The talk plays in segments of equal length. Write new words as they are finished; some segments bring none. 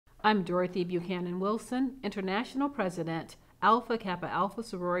I'm Dorothy Buchanan Wilson, International President, Alpha Kappa Alpha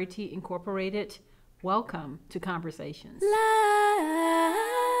Sorority Incorporated. Welcome to Conversations. Love,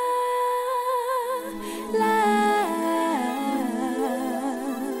 love.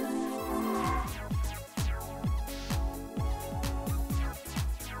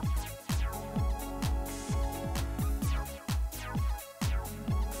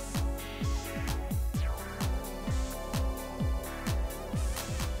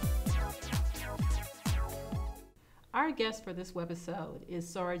 Our guest for this webisode is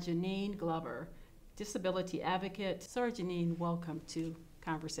Sarah Jenean Glover, disability advocate. Sarah Jenean, welcome to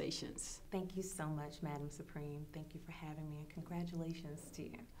Conversations. Thank you so much, Madam Supreme. Thank you for having me, and congratulations to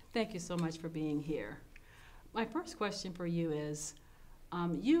you. Thank you so much for being here. My first question for you is,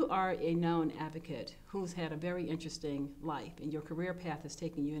 you are a known advocate who's had a very interesting life, and your career path has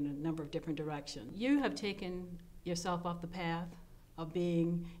taken you in a number of different directions. You have taken yourself off the path of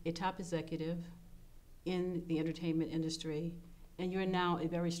being a top executive in the entertainment industry, and you're now a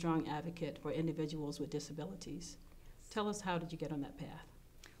very strong advocate for individuals with disabilities. Tell us, how did you get on that path?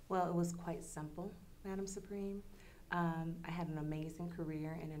 Well, it was quite simple, Madam Supreme. I had an amazing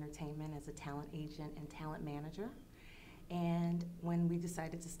career in entertainment as a talent agent and talent manager. And when we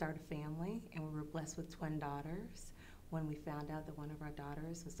decided to start a family, and we were blessed with twin daughters, when we found out that one of our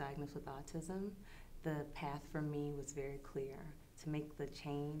daughters was diagnosed with autism, the path for me was very clear. To make the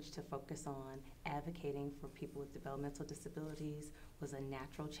change to focus on advocating for people with developmental disabilities was a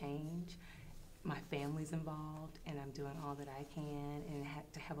natural change. My family's involved, and I'm doing all that I can, and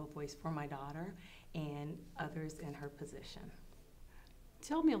to have a voice for my daughter and others in her position.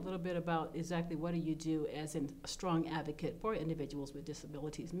 Tell me a little bit about exactly what do you do as a strong advocate for individuals with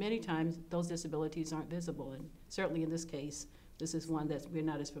disabilities. Many times those disabilities aren't visible, and certainly in this case, this is one that we're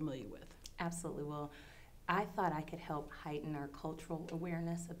not as familiar with. Absolutely. Well, I thought I could help heighten our cultural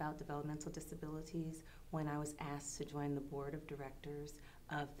awareness about developmental disabilities when I was asked to join the board of directors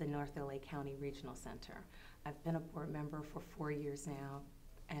of the North LA County Regional Center. I've been a board member for 4 years now,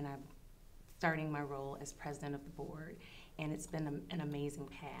 and I'm starting my role as president of the board, and it's been an amazing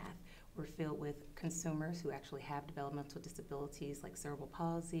path. We're filled with consumers who actually have developmental disabilities like cerebral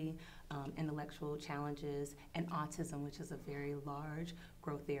palsy, intellectual challenges, and autism, which is a very large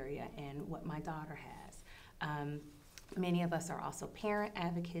growth area, and what my daughter has. Many of us are also parent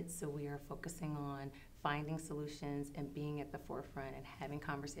advocates, so we are focusing on finding solutions and being at the forefront and having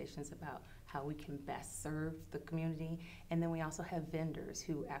conversations about how we can best serve the community. And then we also have vendors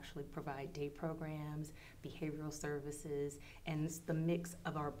who actually provide day programs, behavioral services, and it's the mix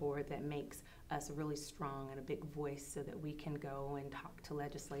of our board that makes us really strong and a big voice so that we can go and talk to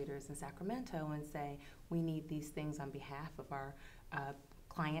legislators in Sacramento and say, we need these things on behalf of our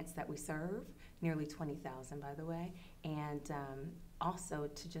clients that we serve, nearly 20,000 by the way, and also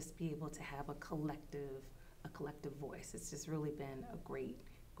to just be able to have a collective voice. It's just really been a great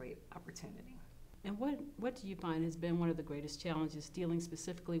opportunity. And what do you find has been one of the greatest challenges dealing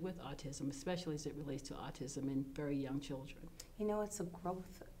specifically with autism, especially as it relates to autism in very young children? You know, it's a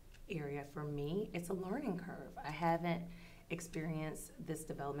growth area for me. It's a learning curve. I haven't experienced this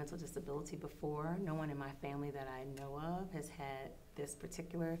developmental disability before. No one in my family that I know of has had this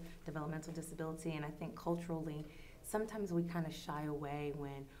particular developmental disability, and I think culturally sometimes we kind of shy away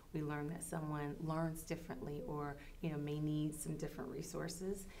when we learn that someone learns differently or may need some different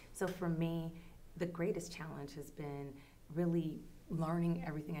resources. So for me, the greatest challenge has been really learning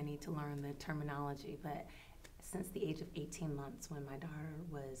everything I need to learn, the terminology. But since the age of 18 months, when my daughter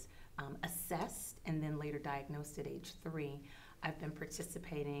was assessed and then later diagnosed at age 3, I've been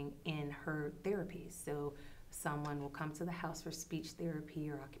participating in her therapies. So someone will come to the house for speech therapy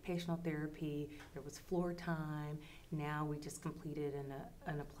or occupational therapy. There was floor time. Now we just completed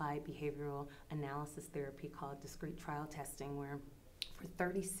an applied behavioral analysis therapy called discrete trial testing, where for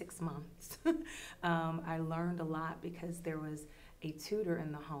 36 months I learned a lot because there was a tutor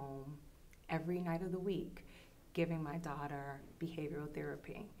in the home every night of the week giving my daughter behavioral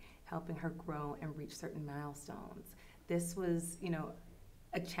therapy, helping her grow and reach certain milestones. This was,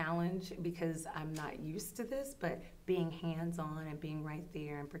 a challenge because I'm not used to this, but being hands-on and being right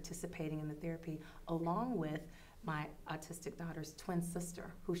there and participating in the therapy, along with my autistic daughter's twin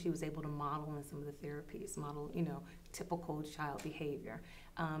sister, who she was able to model in some of the therapies, typical child behavior.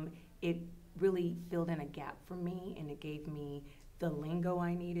 It really filled in a gap for me, and it gave me the lingo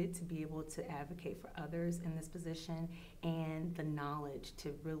I needed to be able to advocate for others in this position, and the knowledge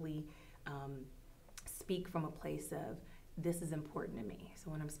to really speak from a place of this is important to me.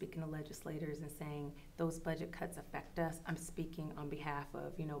 So when I'm speaking to legislators and saying those budget cuts affect us, I'm speaking on behalf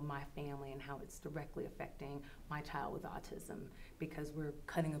of, my family and how it's directly affecting my child with autism, because we're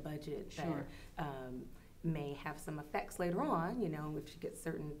cutting a budget Sure. that may have some effects later on. If she gets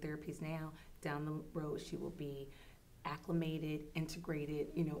certain therapies now, down the road she will be acclimated, integrated,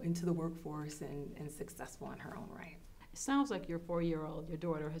 into the workforce and successful in her own right. It sounds like your 4-year-old, your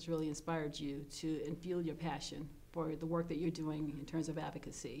daughter, has really inspired you to and fuel your passion for the work that you're doing in terms of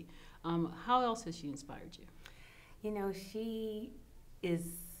advocacy. How else has she inspired you? She is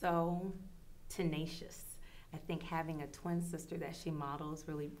so tenacious. I think having a twin sister that she models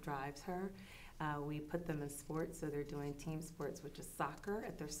really drives her. We put them in sports, so they're doing team sports, which is soccer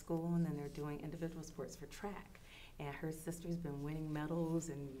at their school, and then they're doing individual sports for track. And her sister's been winning medals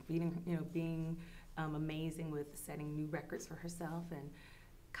and being amazing with setting new records for herself. And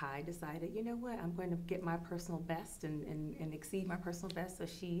Kai decided, I'm going to get my personal best and exceed my personal best. So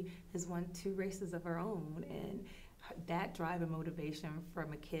she has won 2 races of her own. And that drive and motivation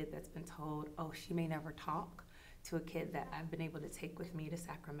from a kid that's been told, oh, she may never talk, to a kid that I've been able to take with me to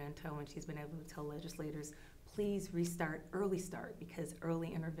Sacramento, and she's been able to tell legislators, please early start, because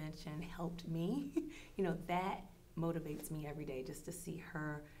early intervention helped me. That motivates me every day, just to see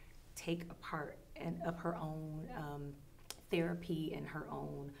her take a part of her own therapy and her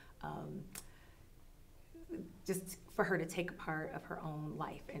own, just for her to take a part of her own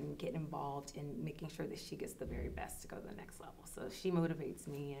life and get involved in making sure that she gets the very best to go to the next level. So she motivates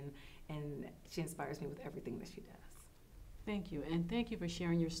me and she inspires me with everything that she does. Thank you, and thank you for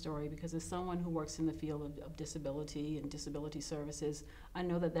sharing your story, because as someone who works in the field of disability and disability services, I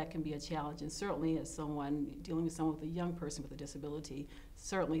know that can be a challenge, and certainly as someone dealing with someone with a young person with a disability,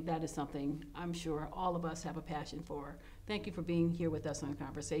 certainly that is something I'm sure all of us have a passion for. Thank you for being here with us on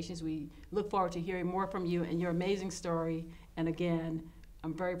Conversations. We look forward to hearing more from you and your amazing story, and again,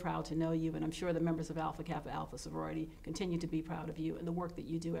 I'm very proud to know you, and I'm sure the members of Kappa Alpha Sorority continue to be proud of you and the work that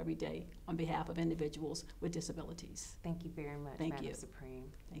you do every day on behalf of individuals with disabilities. Thank you very much, Thank Madam you. Supreme.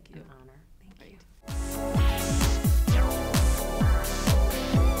 Thank you. An honor. Thank you.